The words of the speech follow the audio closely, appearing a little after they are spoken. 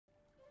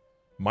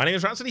My name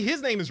is Rhapsody,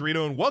 his name is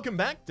Reto, and welcome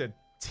back to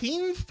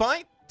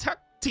Teamfight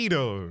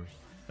Tactito.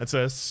 That's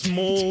a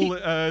small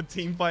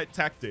teamfight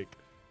tactic.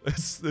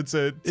 It's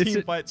a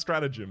teamfight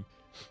stratagem.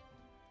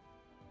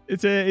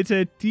 It's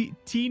a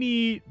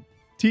teeny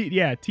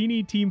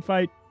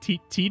teamfight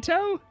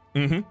Tito?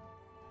 Mm-hmm.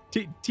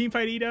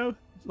 Teamfight Ito?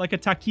 Like a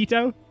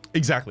taquito?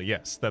 Exactly,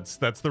 yes. That's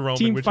the realm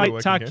in which we're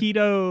working Teamfight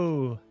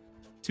Taquito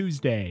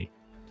Tuesday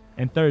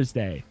and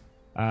Thursday.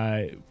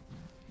 I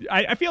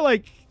feel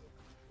like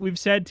we've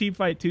said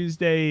Teamfight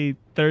Tuesday,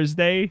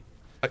 Thursday,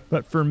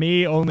 but for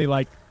me, only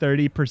like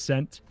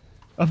 30%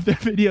 of the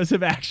videos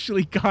have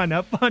actually gone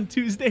up on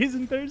Tuesdays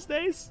and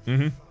Thursdays.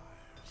 Mm-hmm.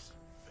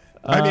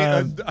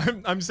 I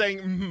mean, I'm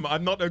saying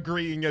I'm not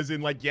agreeing as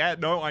in like, yeah,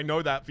 no, I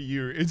know that for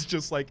you. It's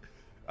just like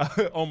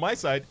on my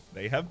side,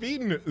 they have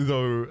been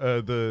though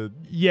the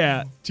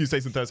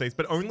Tuesdays and Thursdays,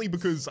 but only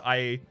because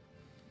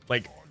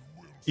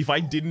if I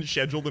didn't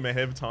schedule them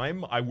ahead of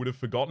time, I would have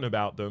forgotten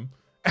about them,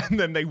 and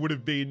then they would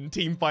have been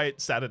Teamfight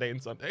Saturday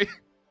and Sunday.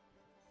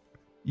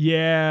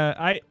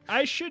 Yeah,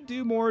 I should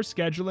do more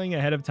scheduling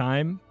ahead of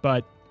time,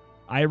 but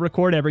I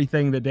record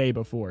everything the day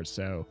before,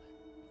 so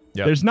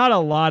there's not a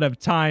lot of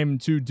time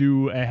to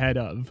do ahead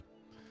of.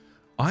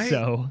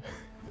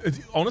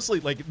 Honestly,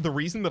 like, the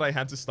reason that I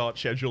had to start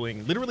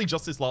scheduling literally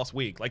just this last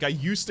week, like, I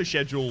used to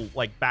schedule,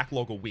 like,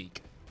 backlog a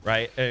week,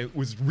 right? It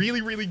was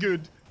really, really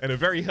good and a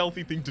very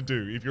healthy thing to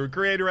do. If you're a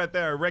creator out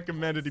there, I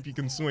recommend it if you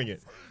can swing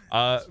it.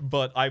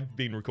 But I've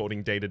been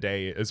recording day to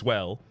day as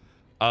well.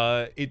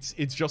 It's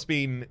just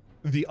been...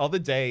 The other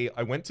day,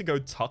 I went to go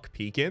tuck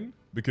Pekin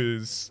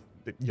because,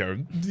 you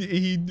know,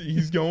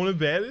 he's going to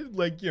bed at,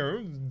 like, you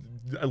know,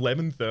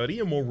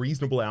 11:30, a more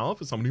reasonable hour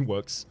for someone who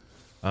works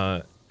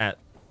at,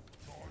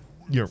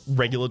 you know,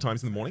 regular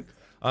times in the morning.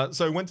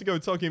 So I went to go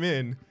tuck him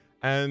in,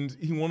 and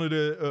he wanted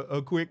a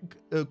quick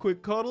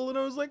cuddle, and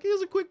I was like,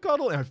 here's a quick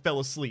cuddle, and I fell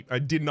asleep. I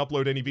didn't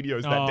upload any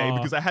videos that day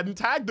because I hadn't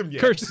tagged them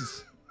yet.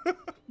 Curses.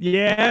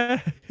 Yeah.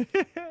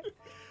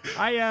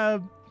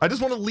 I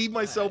just want to leave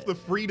myself the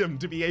freedom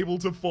to be able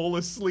to fall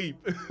asleep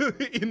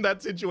in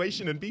that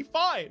situation and be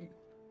fine.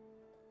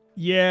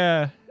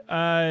 Yeah.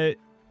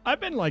 I've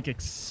been, like,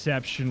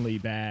 exceptionally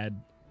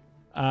bad.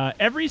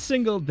 Every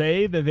single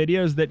day, the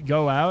videos that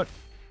go out,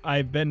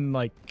 I've been,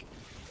 like,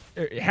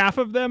 half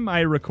of them I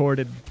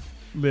recorded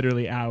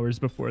literally hours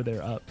before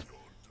they're up.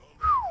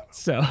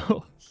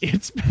 So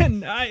it's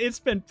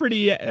been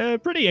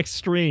pretty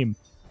extreme.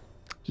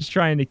 Just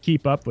trying to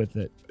keep up with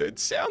it. It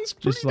sounds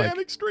pretty damn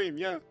extreme,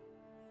 yeah.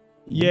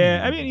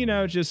 Yeah, I mean, you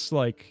know, just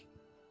like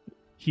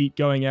heat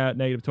going out,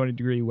 negative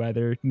 20-degree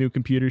weather, new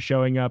computer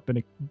showing up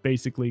and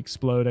basically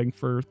exploding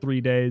for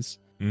 3 days.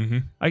 Mm-hmm.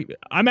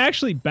 I'm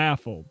actually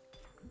baffled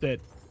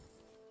that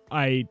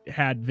I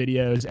had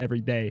videos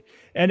every day,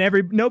 and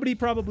nobody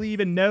probably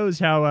even knows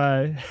how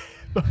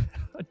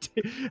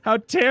how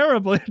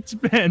terrible it's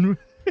been.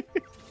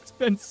 It's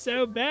been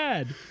so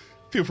bad.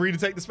 Feel free to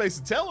take the space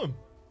to tell them.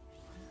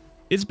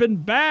 It's been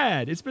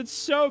bad. It's been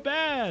so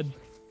bad.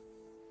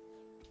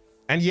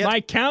 And yet, my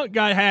account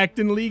got hacked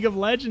in League of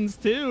Legends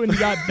too and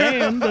got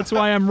banned. That's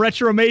why I'm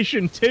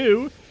Retromation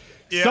 2.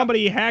 Yeah.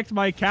 Somebody hacked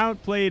my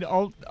account, played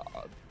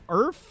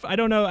URF. I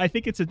don't know. I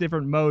think it's a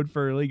different mode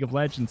for League of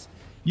Legends.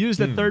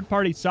 Used a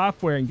third-party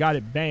software and got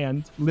it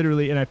banned,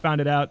 literally, and I found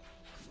it out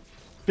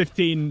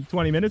 15,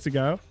 20 minutes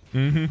ago.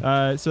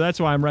 Mm-hmm. So that's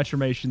why I'm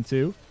Retromation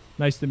 2.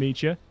 Nice to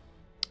meet you.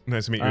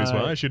 Nice to meet you as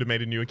well. I should have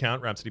made a new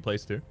account, Rhapsody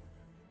Plays 2.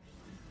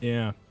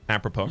 Yeah.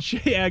 Apropos.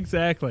 Yeah,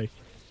 exactly.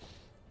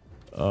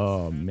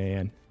 Oh,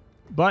 man.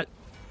 But,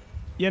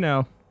 you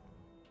know,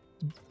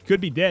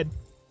 could be dead.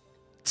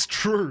 It's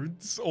true.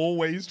 It's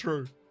always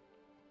true.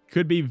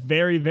 Could be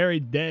very, very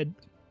dead.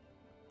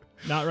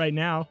 Not right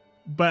now.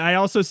 But I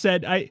also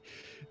said,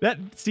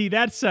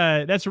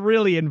 that's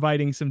really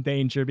inviting some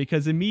danger,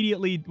 because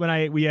immediately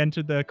when we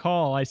entered the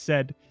call, I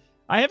said,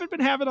 I haven't been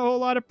having a whole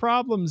lot of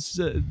problems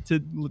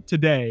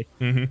today.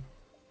 Mm-hmm.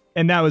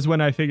 And that was when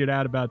I figured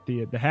out about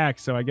the hack,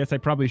 so I guess I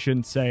probably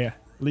shouldn't say, at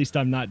least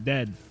I'm not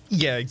dead.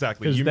 Yeah,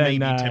 exactly. You may be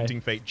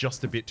tempting fate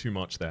just a bit too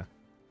much there.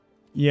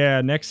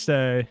 Yeah, next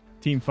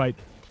Teamfight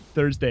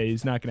Thursday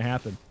is not going to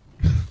happen.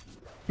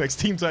 Next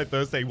Teamfight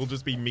Thursday will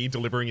just be me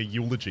delivering a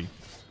eulogy.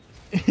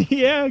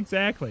 Yeah,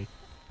 exactly.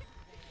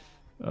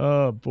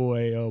 Oh,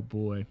 boy. Oh,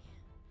 boy.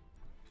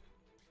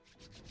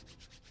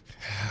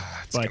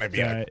 It's going to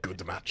be a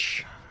good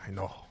match. I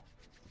know.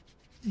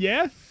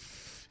 Yeah?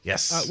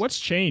 Yes. What's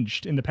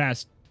changed in the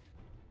past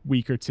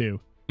week or two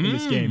in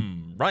this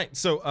game? Right.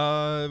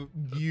 So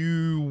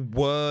you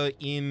were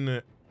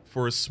in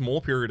for a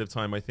small period of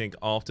time, I think,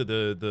 after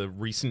the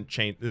recent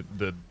change,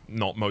 the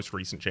not most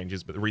recent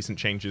changes, but the recent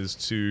changes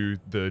to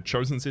the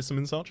Chosen system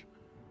and such.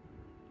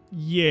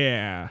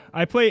 Yeah,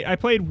 I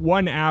played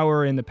 1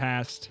 hour in the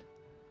past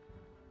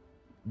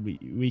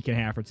week and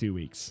a half or 2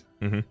 weeks.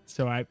 Mm-hmm.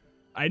 So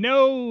I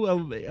know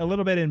a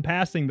little bit in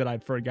passing that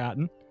I've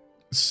forgotten.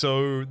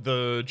 So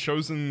the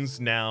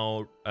Chosens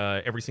now,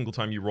 every single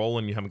time you roll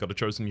and you haven't got a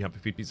Chosen, you have a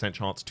 50%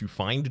 chance to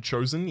find a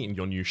Chosen in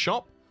your new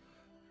shop.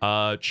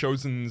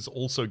 Chosens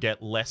also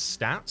get less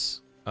stats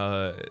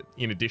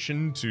in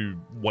addition to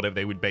whatever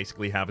they would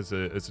basically have as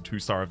a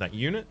 2-star of that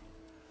unit.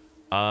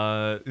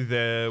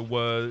 There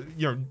were,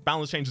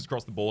 balance changes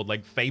across the board.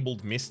 Like,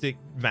 Fabled Mystic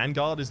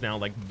Vanguard is now,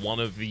 like,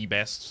 one of the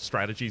best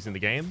strategies in the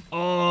game.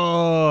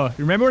 Oh,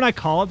 remember when I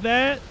called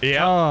that?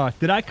 Yeah. Oh,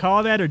 did I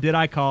call that or did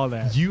I call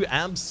that? You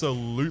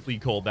absolutely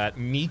called that.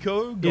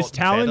 Nico got Is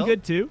Talon better.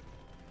 good too?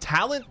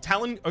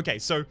 Talon, okay,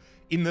 so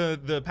in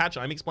the patch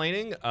I'm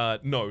explaining,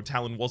 no,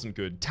 Talon wasn't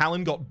good.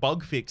 Talon got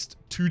bug fixed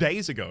 2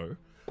 days ago,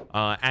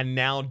 and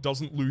now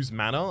doesn't lose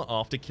mana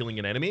after killing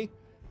an enemy.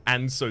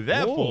 And so,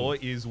 therefore,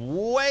 is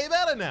way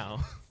better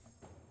now.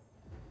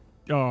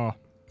 Oh,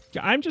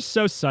 I'm just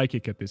so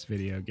psychic at this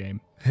video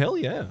game. Hell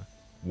yeah.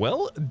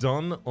 Well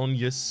done on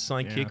your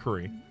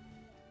psychicry.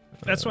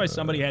 That's why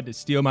somebody had to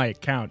steal my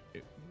account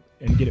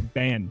and get it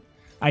banned.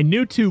 I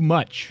knew too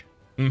much.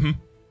 Mm-hmm.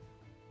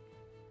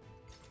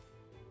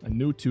 I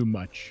knew too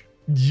much.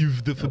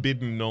 You've the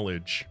forbidden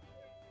knowledge.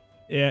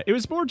 Yeah, it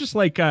was more just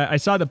like I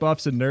saw the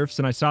buffs and nerfs,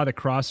 and I saw the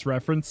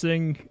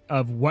cross-referencing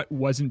of what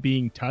wasn't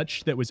being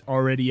touched that was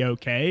already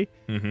okay,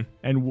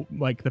 and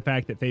like the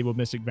fact that Fabled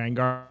Mystic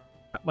Vanguard,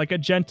 like a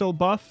gentle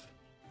buff.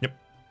 Yep.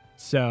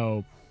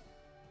 So,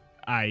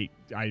 I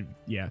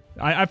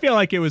feel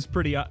like it was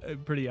pretty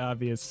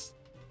obvious,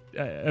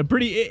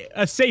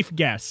 a safe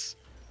guess,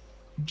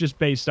 just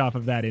based off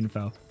of that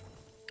info.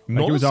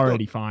 Like it was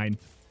already fine.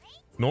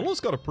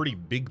 Nola's got a pretty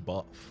big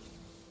buff,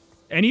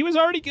 and he was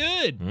already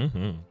good.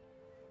 Mm-hmm.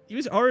 He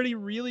was already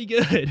really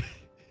good.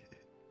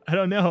 I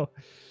don't know.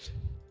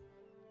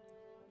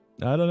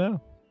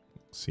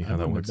 See how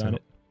that works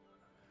out.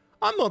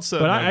 I'm not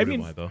certain. But I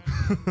mean, though.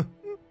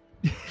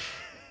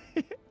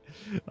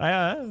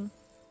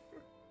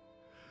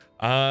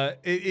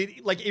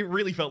 It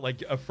really felt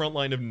like a front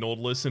line of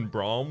Nautilus and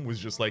Braum was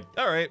just like,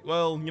 all right,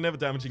 well, you're never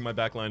damaging my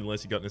backline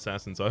unless you got an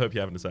assassin, so I hope you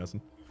have an assassin.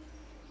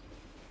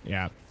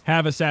 Yeah.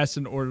 Have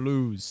assassin or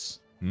lose.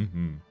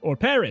 Mm-hmm. Or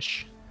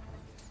perish.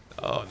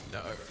 Oh,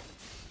 no.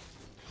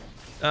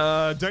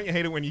 Don't you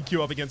hate it when you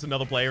queue up against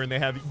another player and they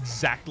have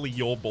exactly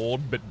your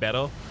board, but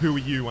better? Who are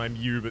you? I'm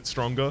you, but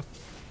stronger.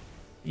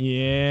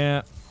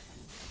 Yeah.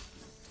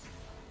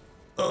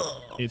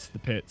 Ugh. It's the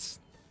pits.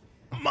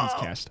 He's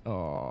cast.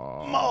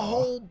 Oh. My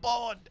whole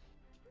bod.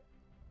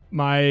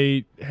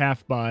 My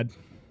half bod.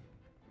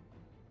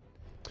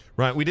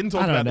 Right, we didn't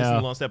talk about this in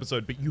know. the last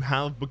episode, but you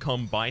have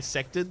become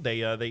bisected.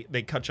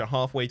 They cut you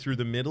halfway through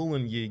the middle,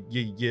 and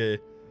you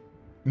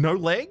no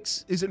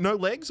legs? Is it no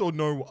legs or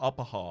no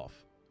upper half?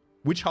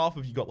 Which half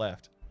have you got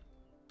left?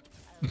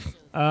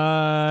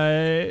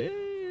 The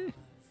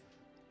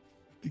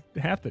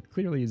half that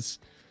clearly is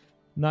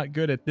not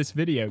good at this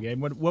video game.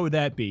 What would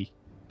that be?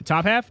 The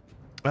top half?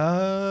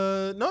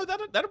 No,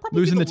 that'll probably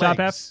losing be the legs. top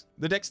half.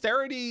 The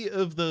dexterity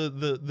of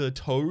the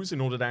toes in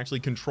order to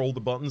actually control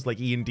the buttons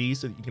like E and D,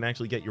 so that you can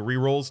actually get your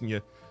rerolls and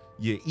your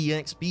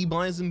EXP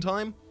buys in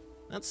time.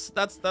 That's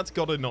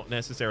got to not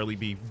necessarily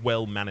be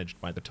well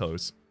managed by the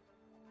toes.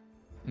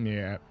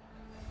 Yeah,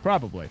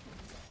 probably.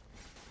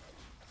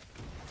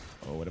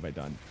 Oh, what have I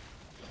done?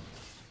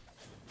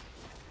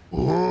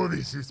 Oh,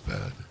 this is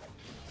bad.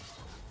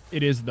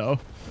 It is, though.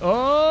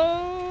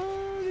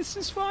 Oh, this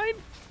is fine.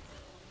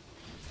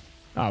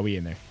 Ah, we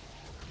in there.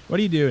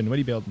 What are you doing? What are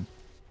you building?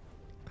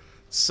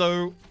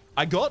 So,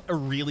 I got a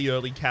really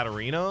early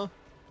Katarina,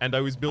 and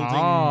I was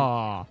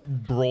building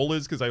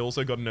brawlers because I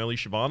also got an early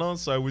Shyvana,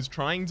 so I was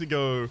trying to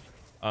go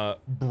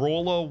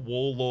Brawler,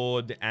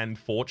 Warlord, and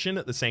Fortune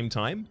at the same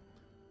time.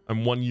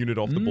 I'm one unit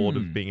off the board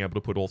of being able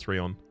to put all three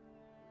on.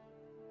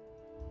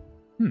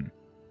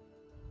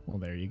 Well,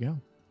 there you go.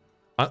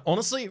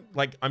 Honestly,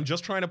 like, I'm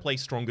just trying to play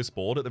strongest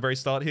board at the very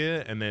start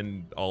here, and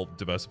then I'll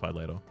diversify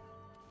later.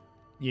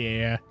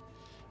 Yeah.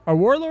 Are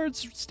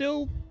Warlords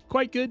still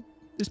quite good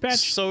this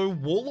patch? So,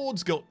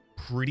 Warlords got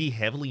pretty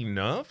heavily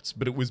nerfed,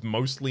 but it was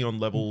mostly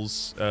on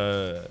levels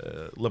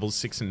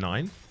 6 and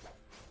 9.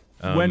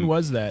 When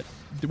was that?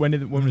 When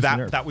was the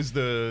nerf?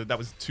 That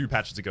was 2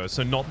 patches ago.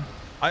 So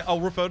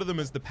I'll refer to them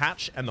as the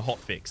patch and the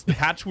hotfix. The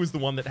patch was the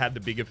one that had the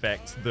big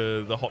effects.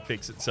 The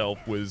hotfix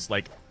itself was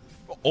like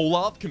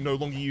Olaf can no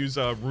longer use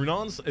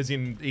Runans, as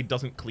in it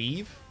doesn't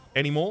cleave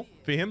anymore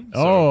for him.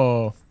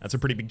 So that's a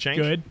pretty big change.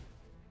 Good.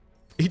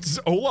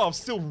 Olaf's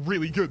still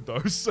really good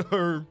though.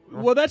 So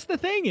well, that's the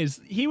thing is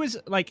he was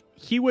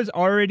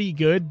already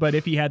good, but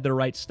if he had the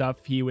right stuff,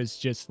 he was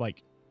just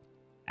like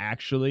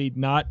actually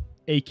not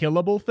a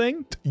killable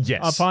thing.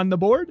 Yes. Up on the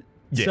board.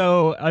 Yeah.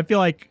 So I feel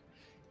like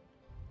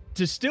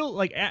to still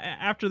like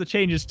after the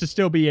changes to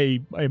still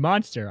be a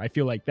monster, I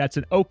feel like that's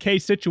an okay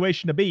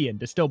situation to be in,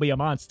 to still be a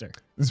monster.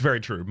 It's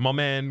very true. My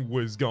man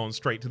was going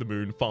straight to the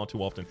moon far too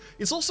often.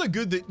 It's also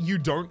good that you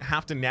don't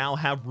have to now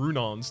have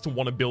Runans to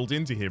want to build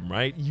into him,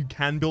 right? You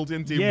can build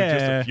into him with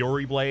just a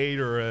Fury Blade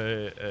or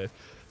an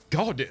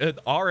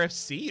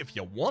RFC if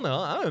you wanna.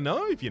 I don't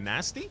know, if you're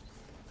nasty.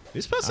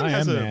 This person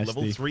has a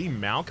level 3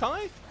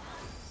 Maokai.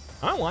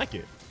 I like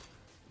it.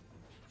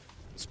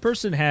 This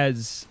person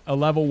has a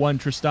level 1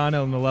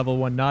 Tristana and a level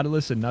 1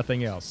 Nautilus and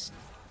nothing else.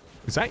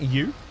 Is that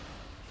you?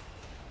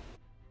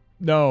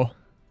 No.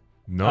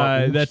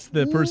 No. That's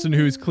the person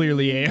who's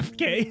clearly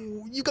AFK.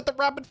 Ooh, you got the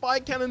rapid fire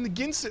cannon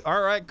against it.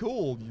 All right,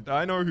 cool.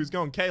 I know who's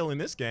going Kale in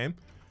this game.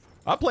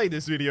 I played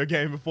this video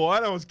game before.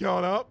 I know what's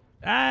going up.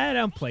 I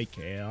don't play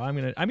Kale. I'm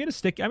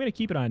gonna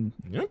keep it on.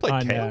 You don't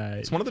play Kale?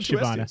 It's one of the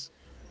Shyvana.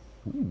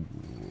 Ooh.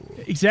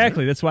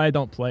 Exactly. That's why I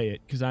don't play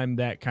it, because I'm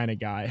that kind of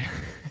guy.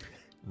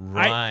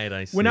 Right,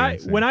 I see. When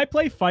I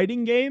play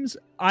fighting games,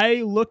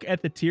 I look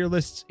at the tier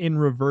lists in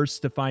reverse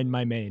to find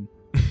my main.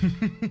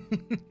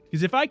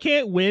 Because if I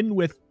can't win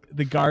with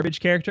the garbage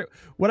character,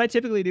 what I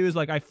typically do is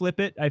like I flip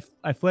it.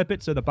 I flip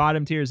it so the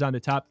bottom tier is on the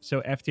top, so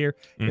F tier,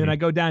 and then I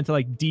go down to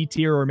like D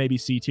tier or maybe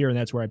C tier, and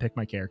that's where I pick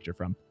my character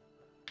from.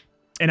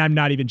 And I'm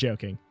not even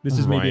joking. This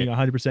is me being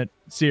 100%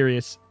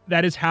 serious.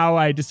 That is how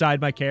I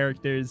decide my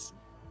characters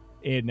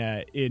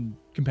in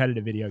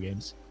competitive video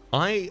games.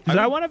 I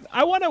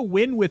want to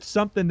win with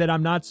something that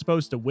I'm not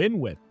supposed to win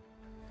with.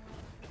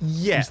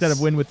 Yes. Instead of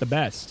win with the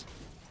best.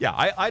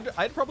 Yeah,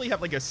 I'd probably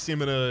have like a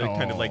similar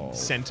kind of like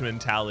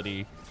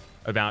sentimentality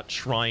about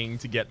trying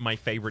to get my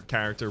favorite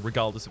character,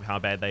 regardless of how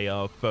bad they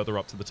are, further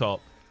up to the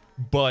top.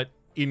 But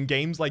in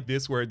games like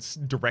this, where it's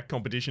direct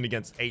competition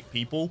against 8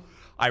 people,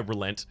 I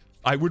relent.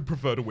 I would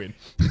prefer to win.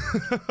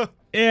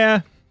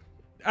 Yeah.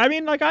 I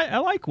mean, like, I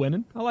like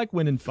winning. I like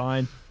winning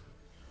fine.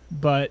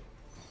 But,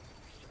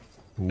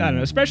 I don't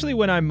know, especially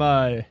when I'm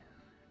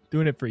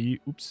doing it for you.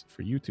 Oops,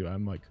 for you two.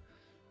 I'm like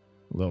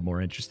a little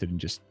more interested in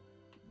just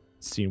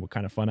seeing what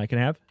kind of fun I can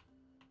have.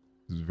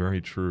 It's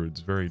very true.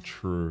 It's very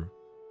true.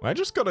 I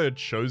just got a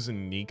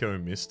chosen Nico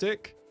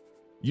Mystic.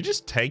 You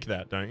just take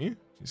that, don't you?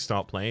 You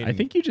start playing. I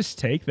think you just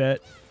take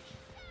that.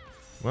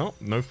 Well,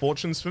 no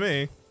fortunes for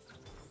me.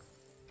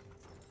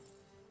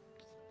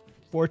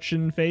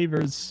 Fortune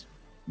favors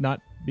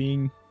not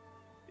being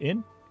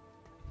in,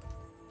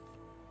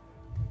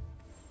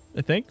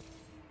 I think.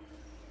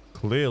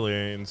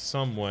 Clearly, in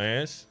some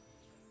ways.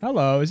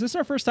 Hello, is this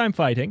our first time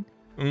fighting?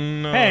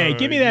 No. Hey,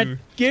 give me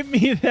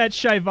that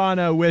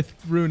Shyvana with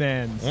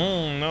Runans.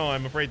 No,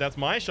 I'm afraid that's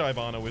my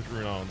Shyvana with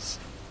Runans.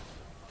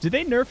 Did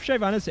they nerf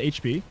Shyvana's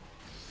HP?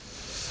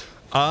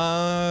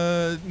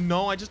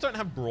 No, I just don't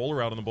have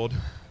Brawler out on the board.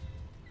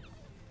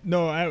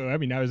 No, I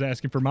mean, I was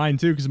asking for mine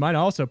too, because mine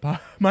also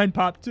mine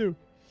popped too.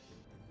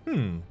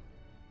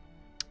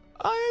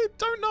 I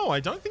don't know. I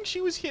don't think she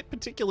was hit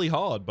particularly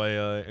hard by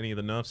any of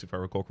the nerfs, if I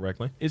recall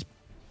correctly. It's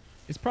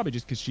probably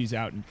just because she's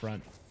out in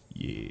front.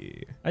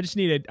 Yeah. I just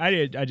needed a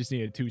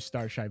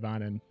 2-star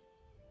Shyvana, and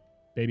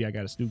baby, I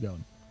got a stew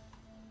going.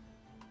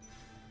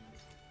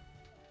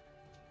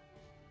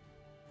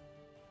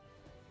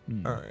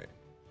 All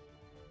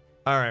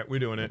right, we're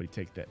doing it. Nobody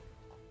take that.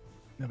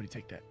 Nobody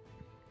take that.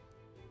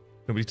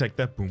 Nobody take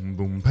that. Boom,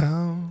 boom,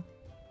 pow.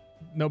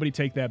 Nobody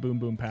take that. Boom,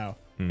 boom, pow.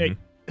 Hey.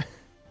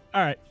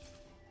 All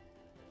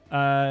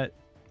right.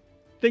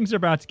 Things are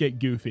about to get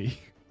goofy.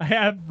 I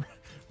have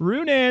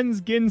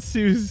Runan's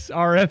Ginsu's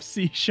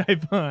RFC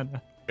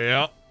Shyvana.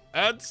 Yeah,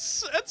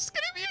 that's gonna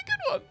be a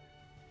good one.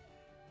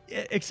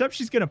 Yeah, except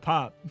she's gonna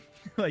pop.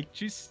 Like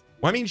she's.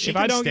 Well, I mean, she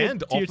can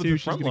stand off of the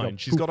front line.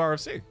 She's got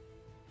RFC.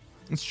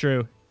 It's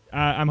true.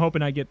 I'm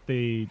hoping I get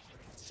the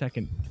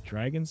second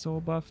Dragon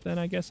Soul buff. Then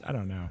I guess I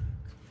don't know.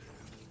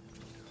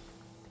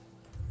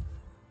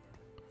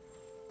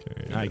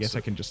 Okay, I guess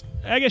I can just.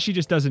 I guess she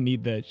just doesn't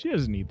need the. She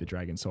doesn't need the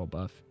Dragon Soul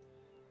buff.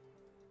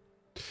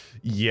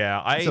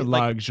 Yeah, it's a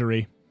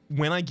luxury.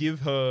 When I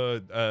give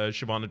her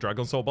Shyvana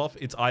Dragon Soul buff,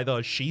 it's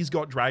either she's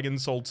got Dragon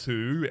Soul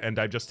 2 and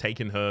I've just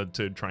taken her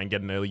to try and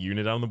get an early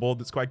unit on the board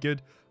that's quite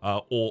good,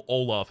 or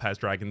Olaf has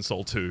Dragon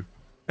Soul 2.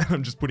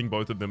 I'm just putting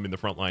both of them in the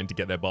front line to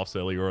get their buffs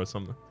earlier or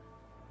something.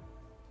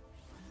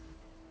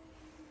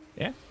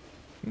 Yeah.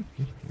 I'm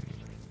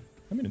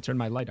going to turn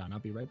my light on. I'll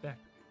be right back.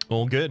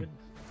 All good.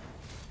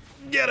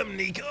 Get him,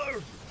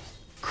 Nico!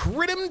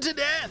 Crit him to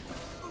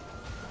death!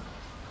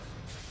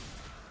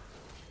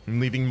 I'm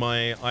leaving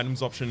my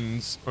items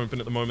options open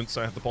at the moment,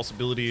 so I have the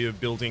possibility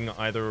of building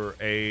either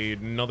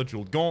another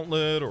Jeweled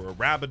Gauntlet or a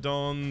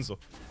Rabadons, or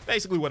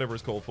basically whatever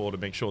is called for to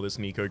make sure this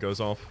Nico goes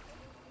off.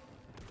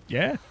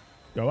 Yeah,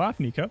 go off,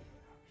 Nico.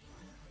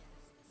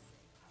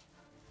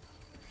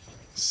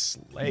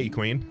 Slay,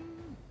 Queen.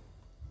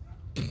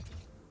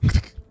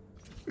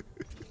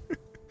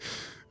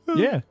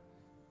 Yeah.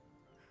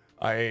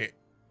 I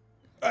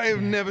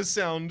have never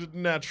sounded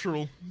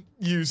natural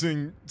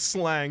using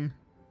slang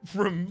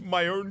from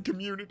my own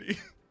community.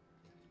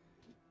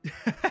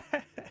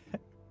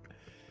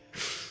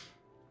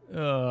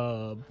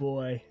 Oh,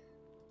 boy.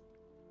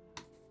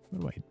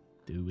 What do I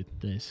do with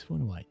this? What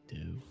do I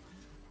do?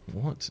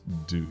 What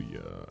do ya?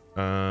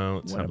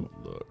 Let's have a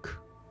look.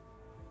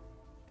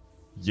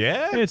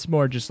 Yeah? It's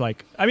more just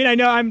like, I mean, I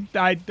know I'm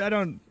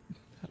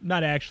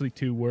not actually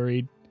too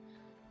worried.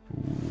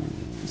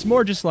 It's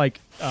more just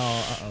like,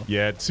 uh-oh.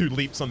 Yeah, 2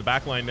 leaps on the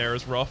back line there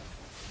is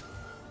rough.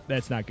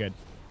 That's not good.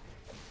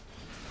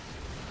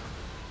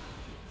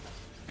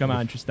 Come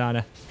on,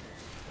 Tristana.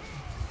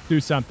 Do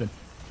something.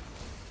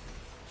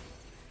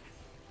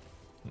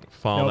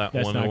 File that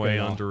one away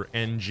under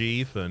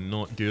NG for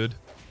not good.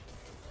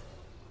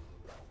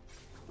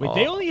 Wait,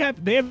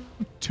 they have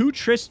two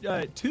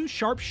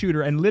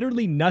sharpshooter and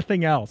literally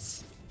nothing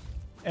else,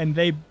 and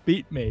they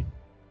beat me.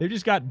 They've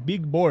just got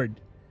big board.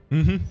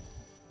 Mm-hmm.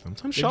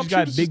 Sometimes they've just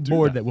got big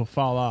board that will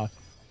fall off.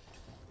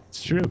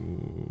 It's true.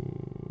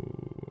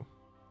 Ooh.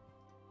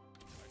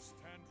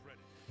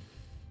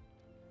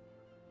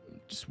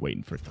 Just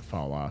waiting for it to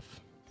fall off.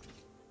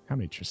 How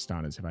many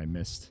Tristanas have I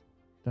missed?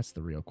 That's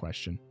the real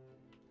question.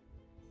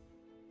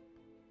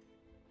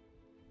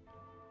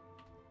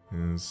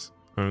 There's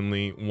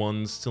only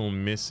one still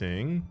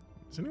missing.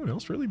 Is anyone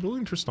else really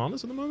building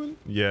Tristanas at the moment?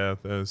 Yeah,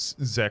 there's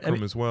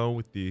Zekrom as well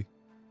with the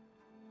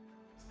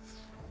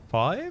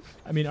 5?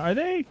 I mean, are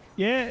they?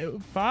 Yeah,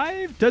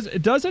 5?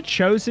 Does a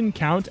chosen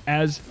count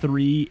as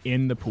 3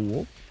 in the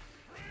pool?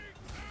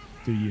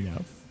 Do you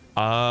know?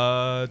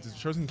 Does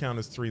chosen count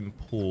as 3 in the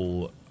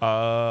pool?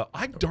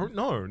 I don't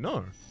know.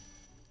 No.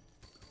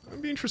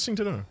 It'd be interesting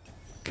to know.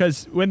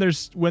 Because when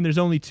there's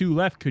only 2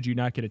 left, could you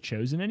not get a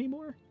chosen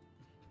anymore?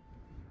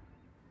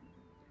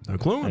 No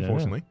clue,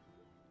 unfortunately.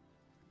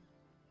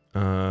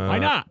 Why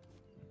not?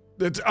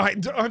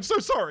 I'm so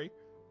sorry.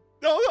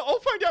 No, I'll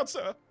find out,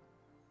 sir.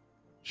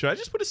 Should I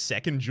just put a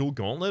second dual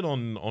gauntlet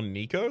on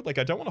Nico? Like,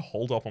 I don't want to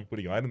hold off on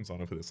putting items on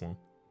her for this long.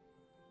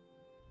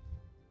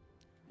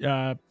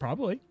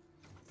 Probably.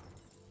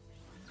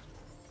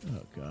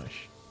 Oh,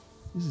 gosh.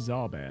 This is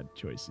all bad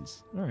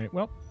choices. All right,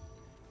 well,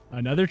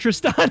 another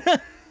Tristana.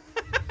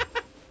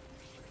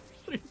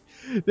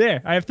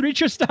 There, I have 3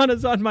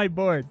 Tristanas on my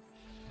board.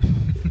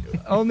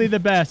 Only the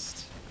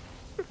best.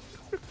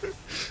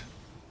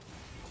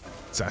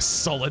 It's a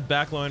solid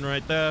backline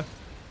right there.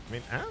 I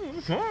mean,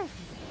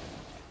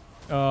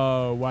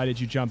 oh, why did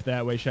you jump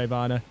that way,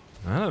 Shyvana?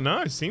 I don't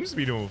know. It seems to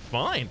be doing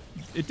fine.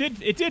 It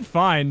did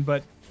fine,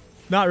 but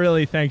not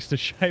really thanks to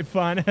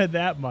Shyvana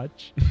that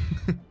much.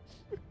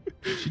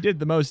 She did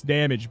the most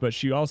damage, but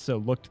she also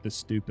looked the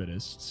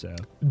stupidest, so...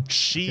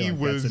 She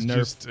was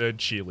just a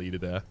cheerleader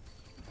there.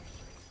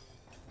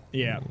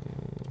 Yeah.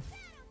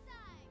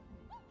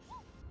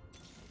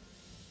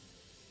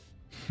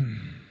 What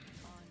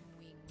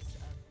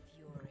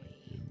do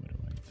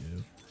I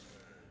do?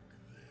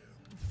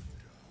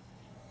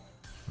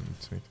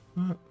 Take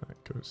that. That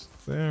goes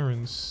there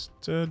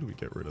instead. We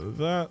get rid of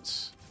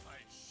that. My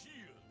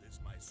shield is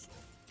my sword.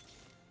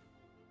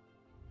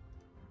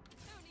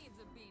 Who needs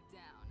a beat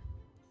down?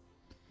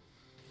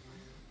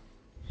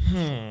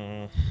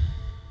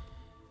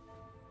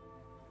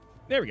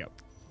 There we go.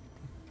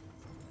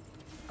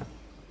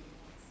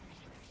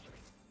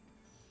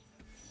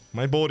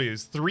 My board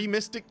is 3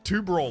 Mystic,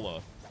 2 Brawler.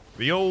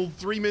 The old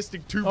 3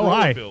 Mystic, 2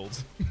 Brawler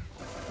build.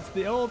 It's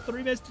the old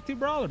 3 Mystic 2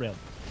 Brawler build.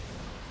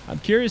 I'm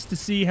curious to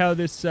see how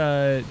this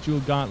Jewel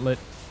Gauntlet...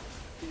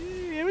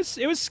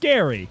 It was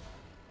scary.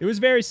 It was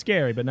very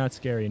scary, but not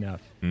scary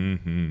enough.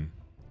 Mm-hmm.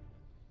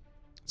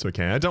 It's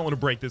okay. I don't want to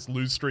break this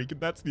lose streak,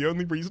 and that's the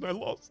only reason I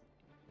lost.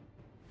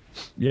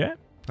 Yeah?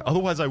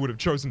 Otherwise, I would have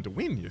chosen to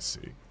win, you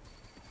see.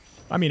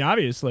 I mean,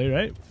 obviously,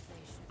 right?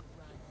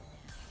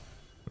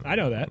 I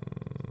know that.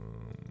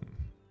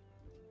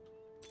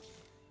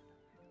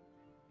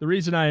 The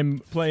reason I'm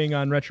playing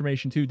on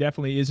Retromation 2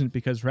 definitely isn't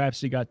because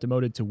Rhapsody got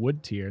demoted to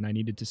Wood tier and I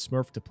needed to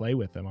Smurf to play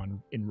with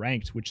him in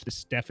Ranked, which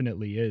this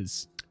definitely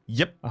is.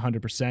 Yep.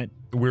 100%.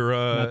 We're,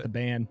 not the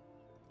ban.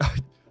 I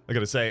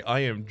gotta say,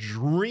 I am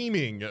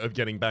dreaming of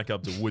getting back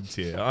up to Wood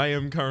tier. I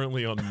am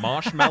currently on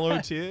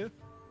Marshmallow tier.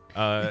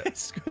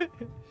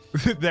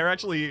 They're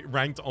actually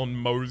ranked on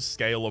Mo's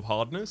scale of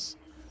hardness.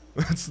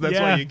 That's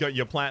why you got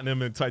your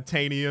Platinum and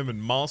Titanium and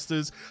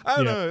Masters. I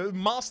don't know.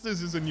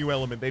 Masters is a new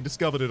element. They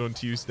discovered it on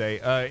Tuesday.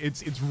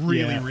 It's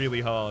really, really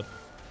hard.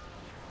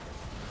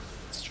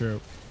 It's true.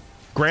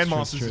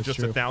 Grandmasters is just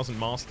 1,000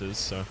 Masters,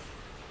 so.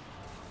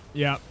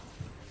 Yeah.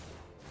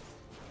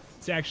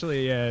 It's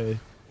actually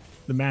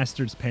the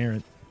Master's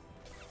parent.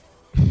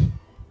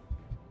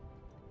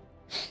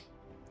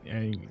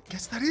 I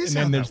guess that is.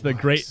 And then there's the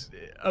great.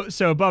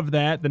 So above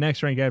that, the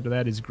next rank after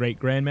that is Great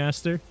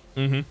Grandmaster.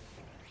 Mm-hmm.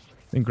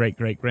 Then Great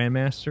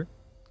Grandmaster.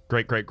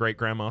 Great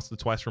Grandmaster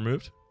twice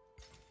removed.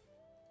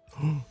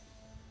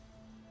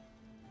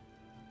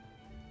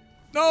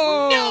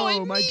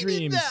 No, my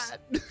dreams.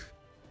 That.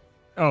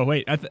 Oh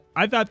wait,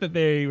 I thought that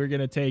they were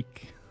gonna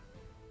take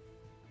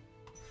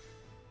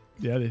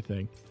the other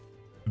thing.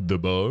 The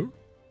bow,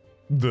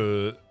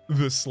 the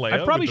Slayer.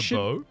 I probably with the should.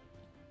 Bow.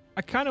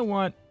 I kind of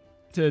want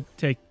to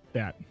take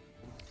that.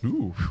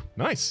 Ooh,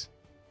 nice.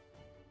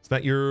 Is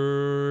that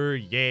your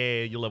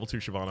level 2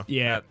 Shyvana?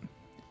 Yeah.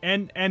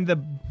 And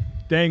the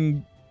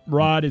dang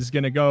rod is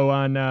gonna go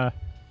on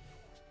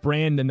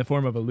Brand in the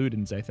form of a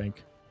Ludens, I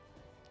think.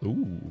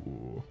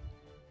 Ooh.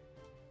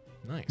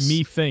 Nice.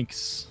 Me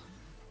thinks.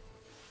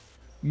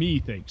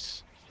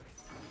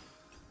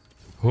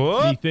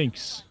 Whoa. Me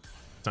thinks.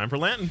 Time for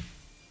Lantern.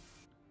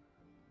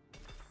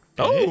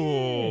 Hey.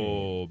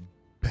 Oh,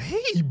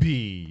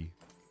 baby.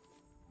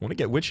 Want to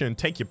get Witcher and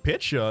take your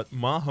picture?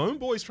 My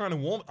homeboy's trying to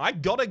warm. I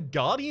got a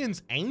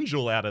Guardian's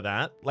Angel out of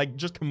that. Like,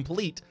 just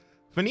complete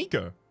for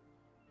Nico.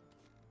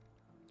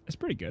 It's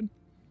pretty good.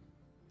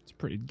 It's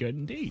pretty good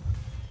indeed.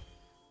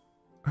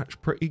 That's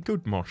pretty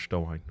good, Master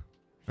Wayne.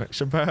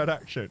 That's a bad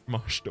accent,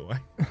 Master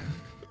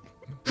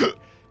Wayne.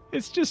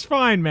 It's just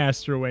fine,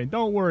 Master Wayne.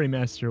 Don't worry,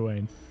 Master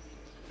Wayne.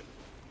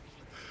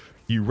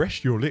 You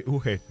rest your little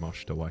head,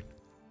 Master Wayne.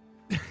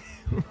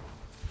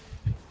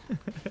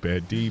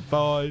 Beddy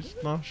boys,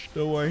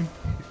 Master Wayne.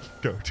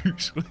 Go to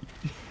sleep.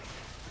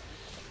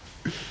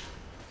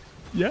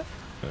 Yeah.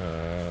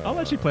 I'll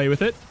let you play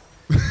with it.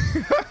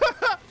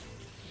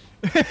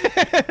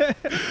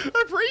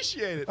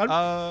 Appreciate it.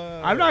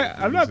 I'm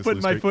not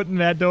putting my foot in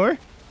that door.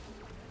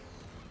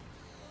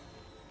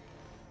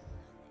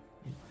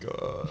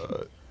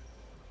 God.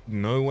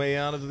 No way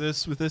out of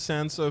this with this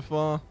hand so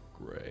far.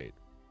 Great.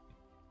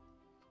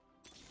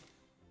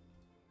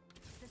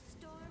 The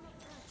storm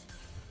approaches.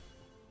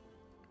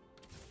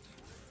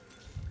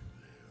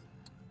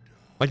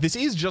 Like, this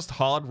is just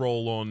hard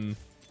roll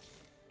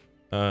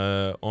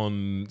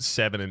on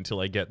 7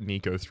 until I get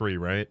Nico 3,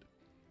 right?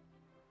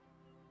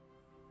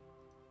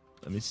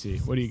 Let me see.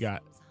 What do you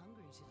got? Seems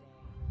hungry today.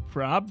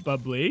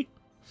 Probably.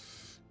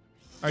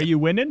 Are you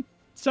winning,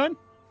 son?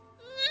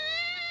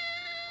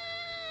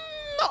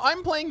 No,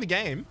 I'm playing the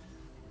game.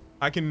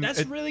 I can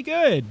That's really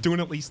good. doing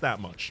at least that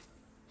much.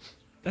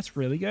 That's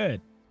really good.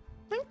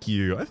 Thank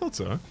you. I thought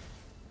so.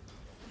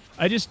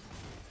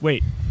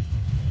 Wait.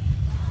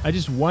 I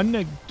just won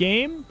a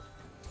game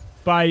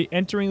by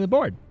entering the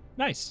board.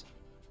 Nice.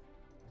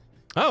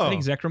 Oh, I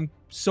think Zekrom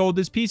sold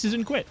his pieces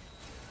and quit.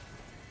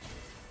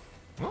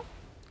 well,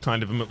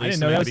 kind of him at I least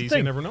didn't know a that bit was a easier than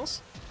thing. everyone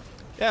else.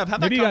 Yeah, I've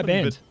had Maybe that you got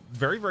company, banned. but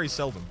very, very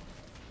seldom.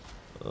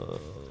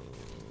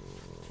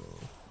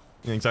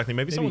 Yeah, exactly.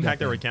 Maybe Maybe someone you got hacked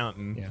their banned. account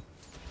and Yeah.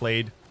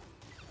 played.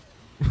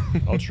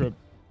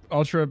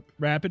 Ultra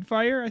rapid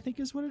fire, I think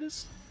is what it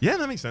is. Yeah,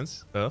 that makes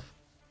sense. Earth.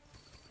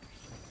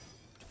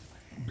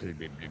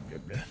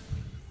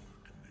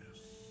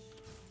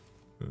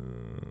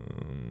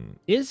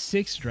 Is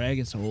 6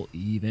 Dragon Soul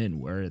even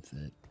worth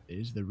it?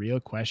 Is the real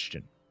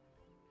question.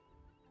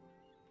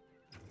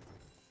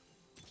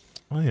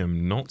 I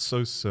am not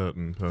so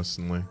certain,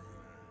 personally.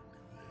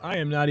 I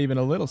am not even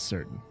a little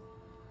certain.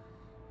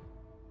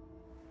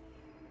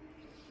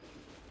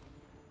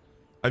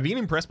 I've been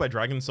impressed by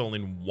Dragon Soul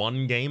in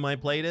one game I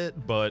played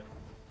it, but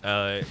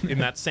in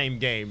that same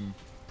game,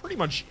 pretty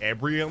much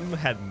everyone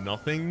had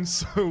nothing,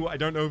 so I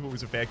don't know if it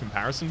was a fair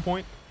comparison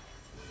point.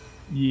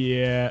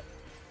 Yeah.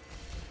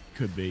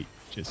 Could be.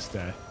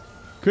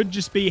 Could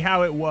just be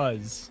how it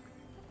was.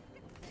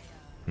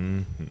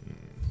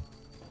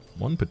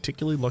 One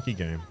particularly lucky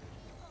game.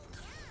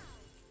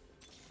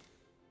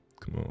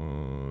 Come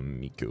on,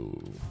 Nico.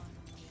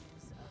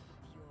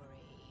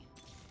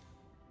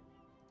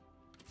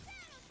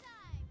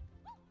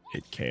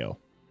 Hit Kale.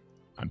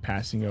 I'm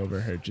passing over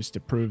her just to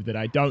prove that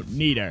I don't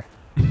need her.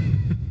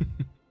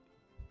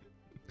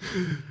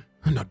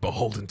 I'm not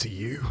beholden to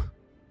you.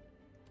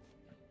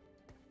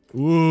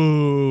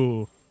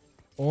 Ooh.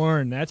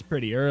 Ornn, that's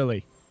pretty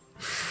early.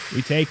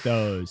 We take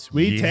those.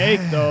 We take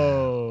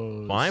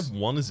those.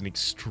 5-1 is an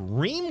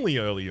extremely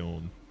early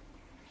on.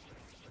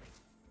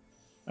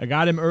 I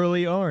got him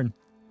early Ornn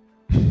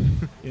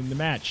in the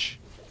match.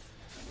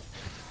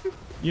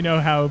 You know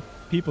how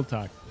people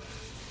talk.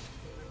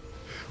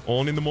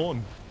 On in the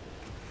morning.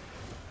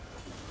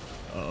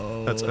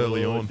 Oh, That's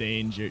early on.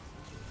 Danger.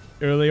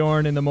 Early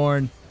Ornn in the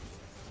morn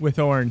with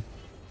Ornn.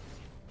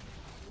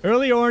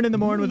 Early Ornn in the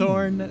morn with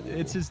Ornn.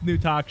 It's his new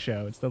talk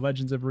show. It's the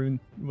Legends of Rune.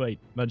 Wait,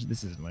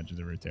 this isn't Legends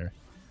of Runeterra.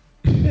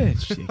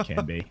 It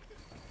can be.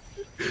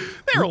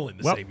 They're all in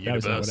the Well, same that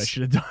universe. was not what I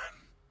should have done.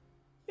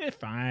 Yeah,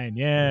 fine.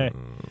 Yeah.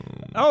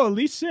 Oh,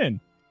 Lee Sin.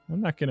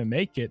 I'm not gonna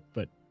make it,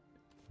 but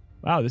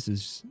wow, this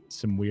is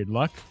some weird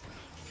luck.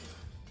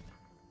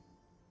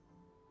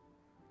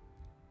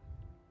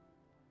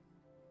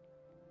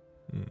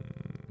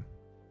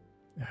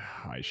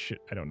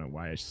 I don't know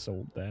why I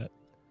sold that.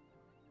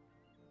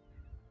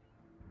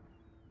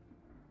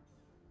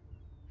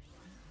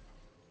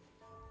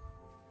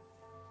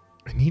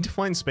 I need to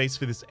find space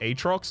for this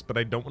Aatrox, but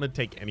I don't want to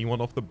take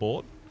anyone off the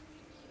board.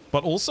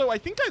 But also, I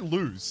think I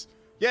lose.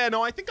 Yeah,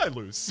 no, I think I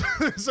lose.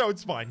 So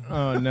it's fine.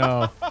 Oh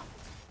no.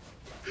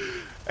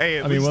 Hey,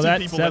 at I mean, least well, two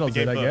that people let the settles it,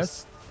 game I first.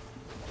 guess.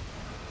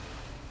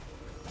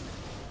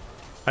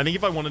 I think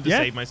if I wanted to Yeah.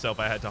 save myself,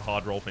 I had to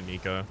hard roll for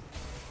Nico.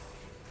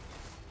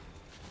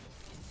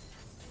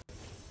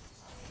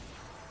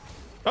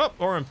 Oh,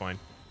 or I'm fine.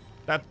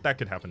 That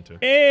could happen too.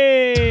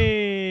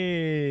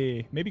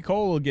 Hey! Maybe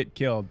Cole will get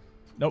killed.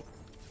 Nope.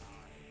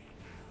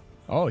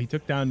 Oh, he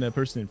took down the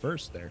person in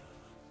first there.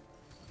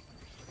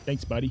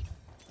 Thanks, buddy.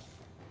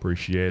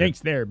 Appreciate Thanks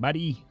there,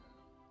 buddy.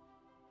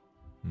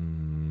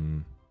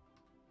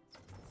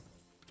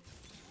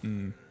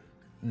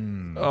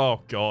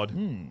 Oh, God.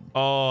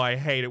 Oh, I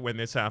hate it when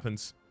this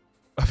happens.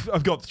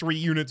 I've got 3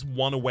 units,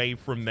 1 away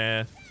from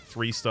their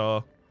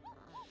 3-star.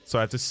 So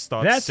I have to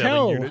start That's selling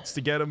hell. units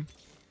to get them.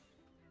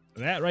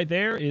 That right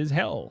there is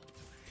hell.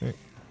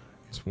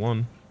 It's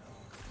 1.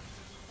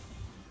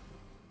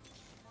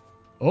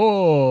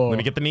 Oh. Let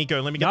me get the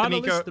Nico. Let me get the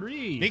Nautilus Nico.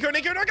 3. Nico.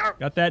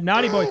 Got that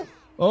naughty boy.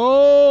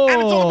 Oh,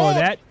 And it's on the board.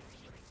 that.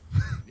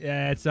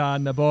 Yeah, it's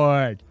on the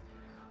board.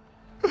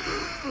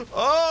 Oh,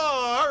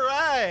 all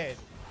right.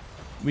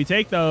 We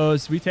take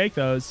those. We take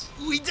those.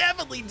 We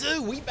definitely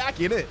do. We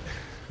back in it.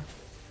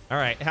 All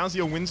right. How's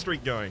your win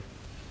streak going?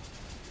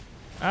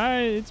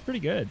 It's pretty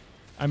good.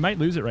 I might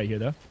lose it right here,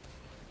 though.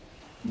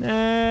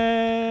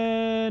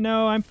 Nah,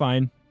 no, I'm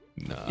fine.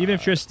 Even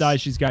if Trish dies,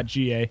 she's got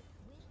GA.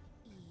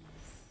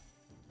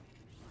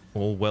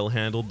 All well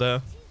handled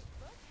there.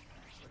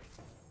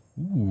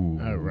 Ooh.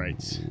 All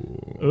right.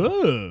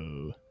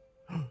 Ooh.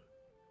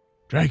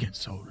 Dragon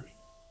Soul.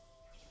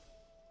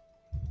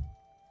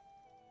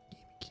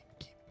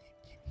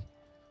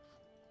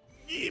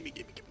 Gimme.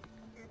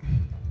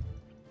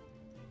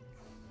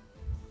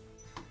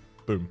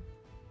 Boom.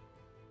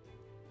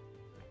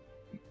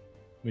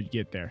 What'd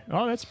you get there?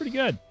 Oh, that's pretty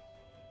good.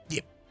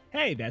 Yep.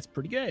 Hey, that's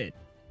pretty good.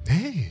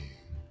 Hey.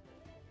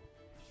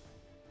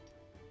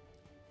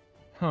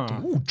 Huh.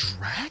 Ooh,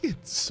 Dragon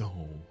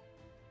Soul.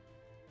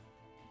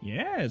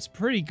 Yeah, it's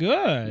pretty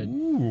good.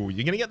 Ooh,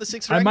 you're gonna get the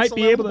 6 I Dragon might Soul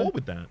be out of able the to- board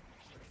with that.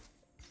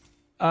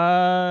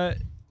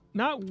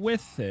 Not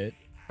with it.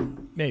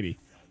 Maybe.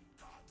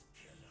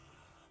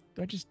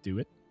 Do I just do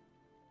it?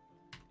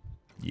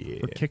 Yeah.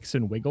 For kicks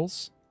and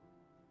wiggles?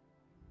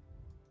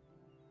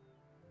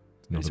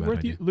 Not Is a it bad worth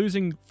idea.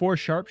 losing 4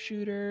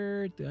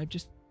 sharpshooter? Do I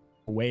just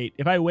wait?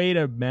 If I wait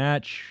a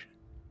match,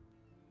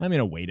 I'm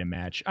gonna wait a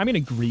match. I'm gonna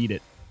greed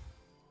it.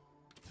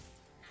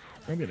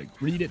 I'm gonna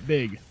greed it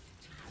big.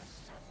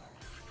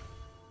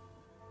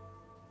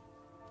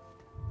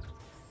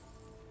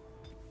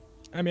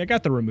 I mean, I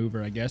got the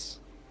remover, I guess.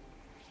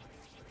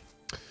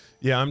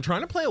 Yeah, I'm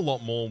trying to play a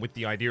lot more with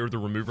the idea of the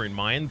remover in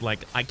mind. Like,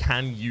 I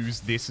can use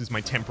this as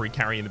my temporary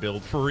carry in the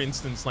build. For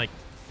instance, like,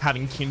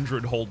 having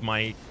Kindred hold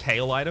my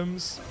Kale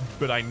items,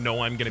 but I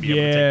know I'm going to be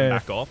able to take them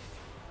back off.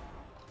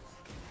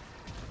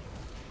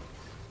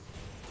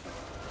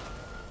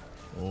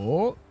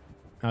 Oh,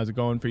 how's it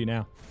going for you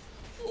now?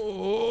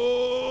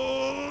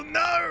 Oh,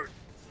 no!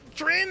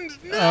 Trend,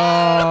 no!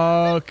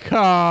 Oh,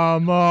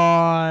 come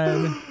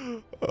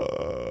on.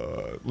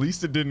 At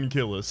least it didn't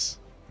kill us.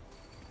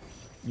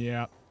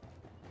 Yeah.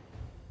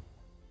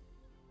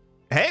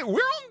 Hey, we're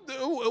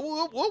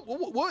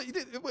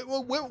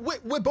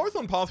both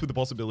on path with the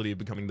possibility of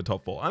becoming the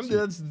top 4.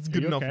 That's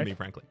good enough for me,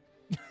 frankly.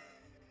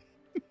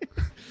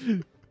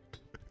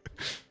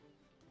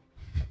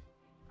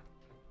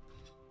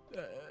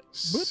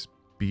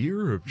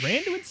 Spear of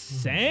Randuin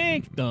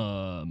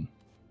Sanctum.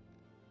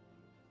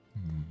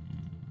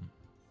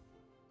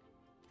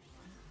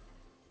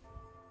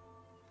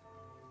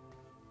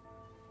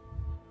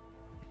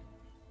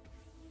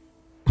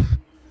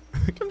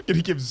 I think I'm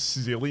gonna give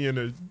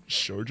Zillion a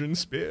Shojin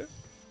spear.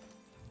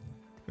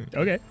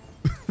 Okay.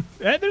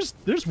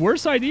 There's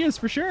worse ideas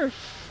for sure.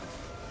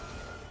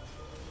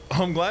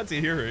 I'm glad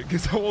to hear it,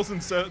 because I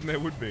wasn't certain there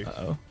would be.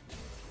 Uh-oh.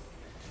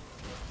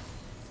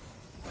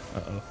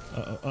 Uh-oh.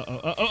 Uh-oh. Uh-oh.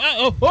 Uh-oh.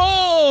 Uh-oh.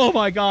 Oh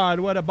my god,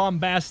 what a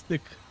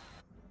bombastic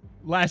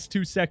last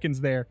 2 seconds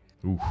there.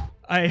 Oof.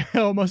 I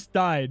almost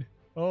died.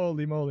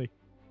 Holy moly.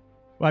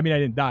 Well, I mean, I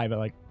didn't die, but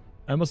like,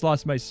 I almost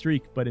lost my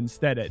streak, but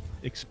instead it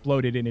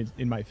exploded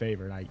in my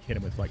favor, and I hit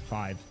him with like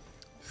 5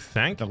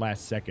 Thank the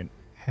last second.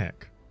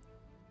 heck.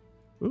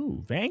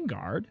 Ooh,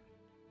 Vanguard.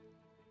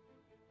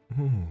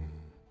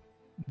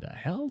 The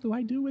hell do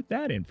I do with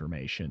that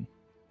information?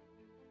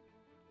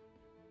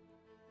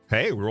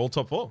 Hey, we're all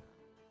top 4.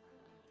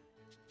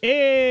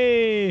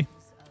 Hey!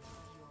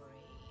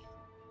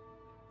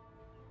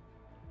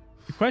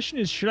 The question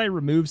is, should I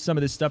remove some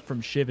of this stuff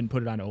from Shiv and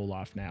put it on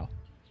Olaf now?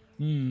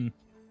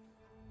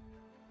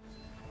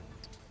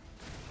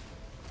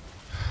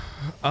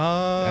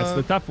 That's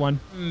the tough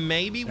one.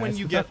 Maybe when That's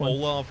you the get tough one.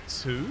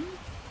 Olaf 2?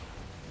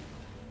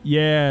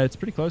 Yeah, it's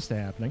pretty close to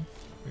happening.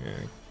 Yeah,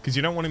 because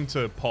you don't want him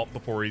to pop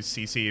before he's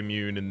CC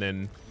immune and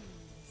then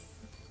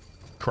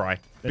cry.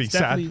 That's Be sad.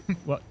 definitely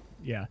well,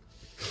 yeah.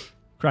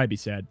 Cry, be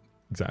sad.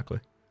 Exactly.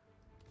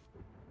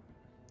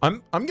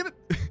 I'm gonna...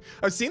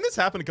 I've seen this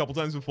happen a couple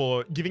times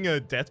before, giving a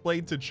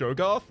Deathblade to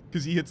Cho'Gath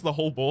because he hits the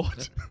whole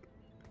board.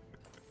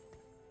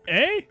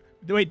 Eh?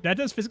 Wait, that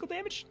does physical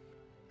damage?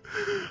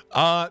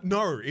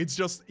 No, it's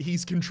just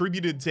he's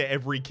contributed to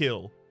every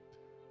kill.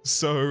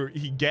 So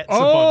he gets a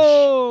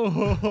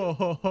bunch.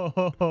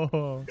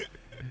 Oh!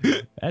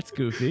 That's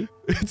goofy.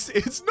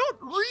 It's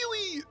not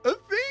really a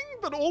thing,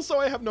 but also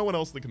I have no one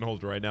else that can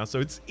hold it right now, so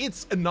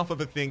it's enough of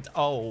a thing to...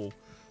 Oh,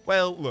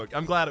 well, look,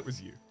 I'm glad it was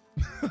you.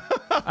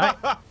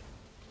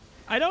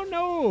 I don't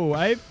know.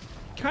 I've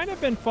kind of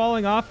been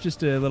falling off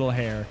just a little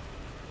hair.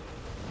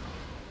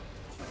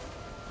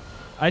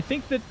 I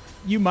think that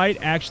you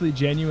might actually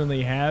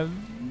genuinely have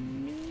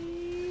me.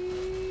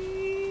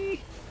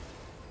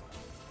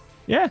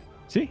 Yeah,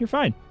 see, you're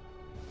fine.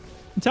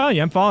 I'm telling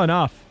you, I'm falling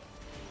off.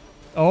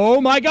 Oh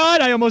my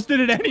god, I almost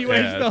did it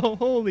anyways, Yeah. though.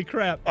 Holy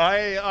crap.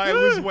 I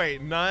was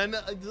waiting. None.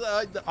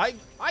 I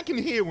can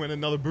hear when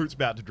another boot's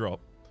about to drop.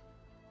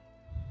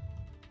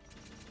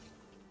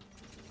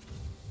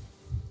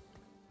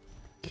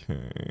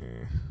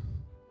 Okay.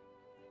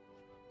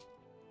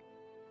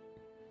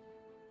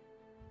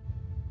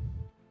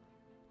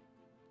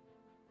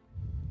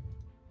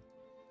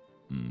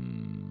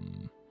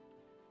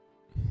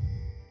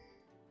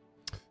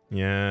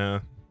 Yeah,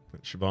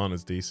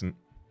 Shyvana's decent.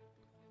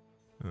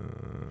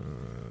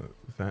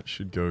 That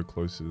should go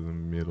closer to the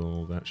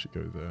middle. That should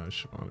go there.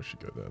 Shyvana should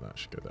go there. That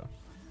should go there.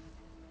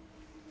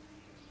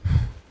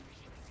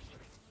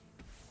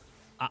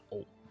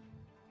 Uh-oh.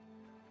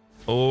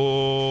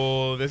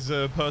 Oh, there's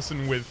a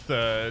person with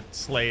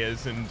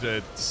Slayers and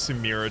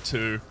Samira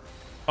too.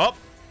 Oh,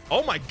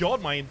 oh my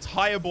god, my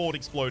entire board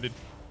exploded.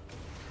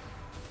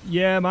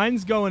 Yeah,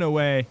 mine's going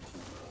away.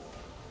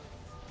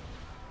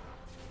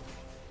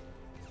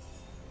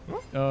 Huh?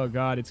 Oh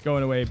god, it's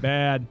going away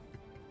bad.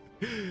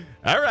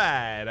 All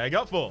right, I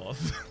got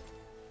fourth.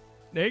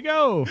 There you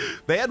go.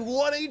 They had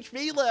 1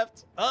 HP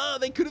left.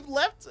 They could have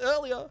left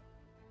earlier.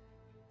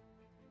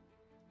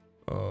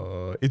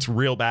 It's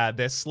real bad.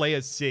 They're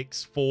Slayer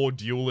 6, 4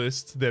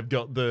 duelists. They've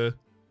got the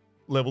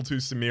level 2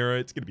 Samira.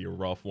 It's going to be a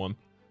rough one.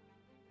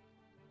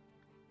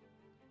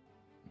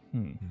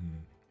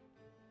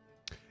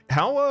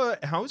 How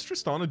is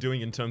Tristana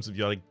doing in terms of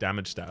your like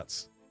damage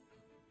stats?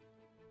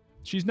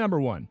 She's number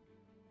 1.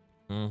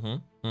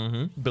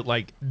 But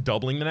like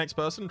doubling the next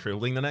person,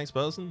 tripling the next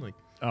person, like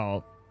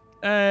Oh.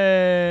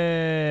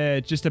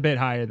 Just a bit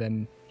higher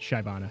than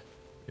Shyvana.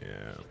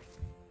 yeah.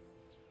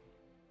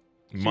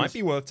 Might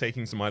be worth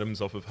taking some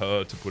items off of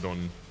her to put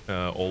on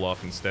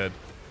Olaf instead.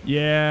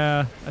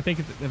 Yeah, I think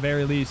at the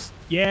very least.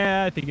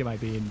 Yeah, I think it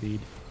might be indeed.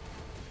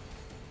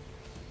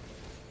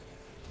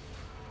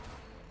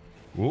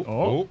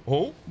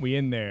 Oh. We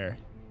in there.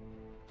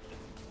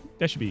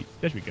 That should be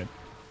good.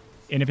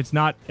 And if it's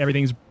not,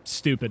 everything's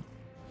stupid.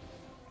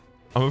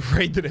 I'm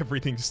afraid that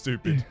everything's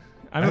stupid.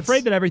 I'm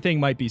afraid that everything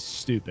might be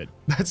stupid.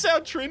 That's how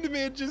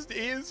Tryndamere just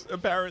is,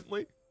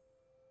 apparently.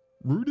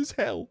 Rude as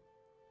hell.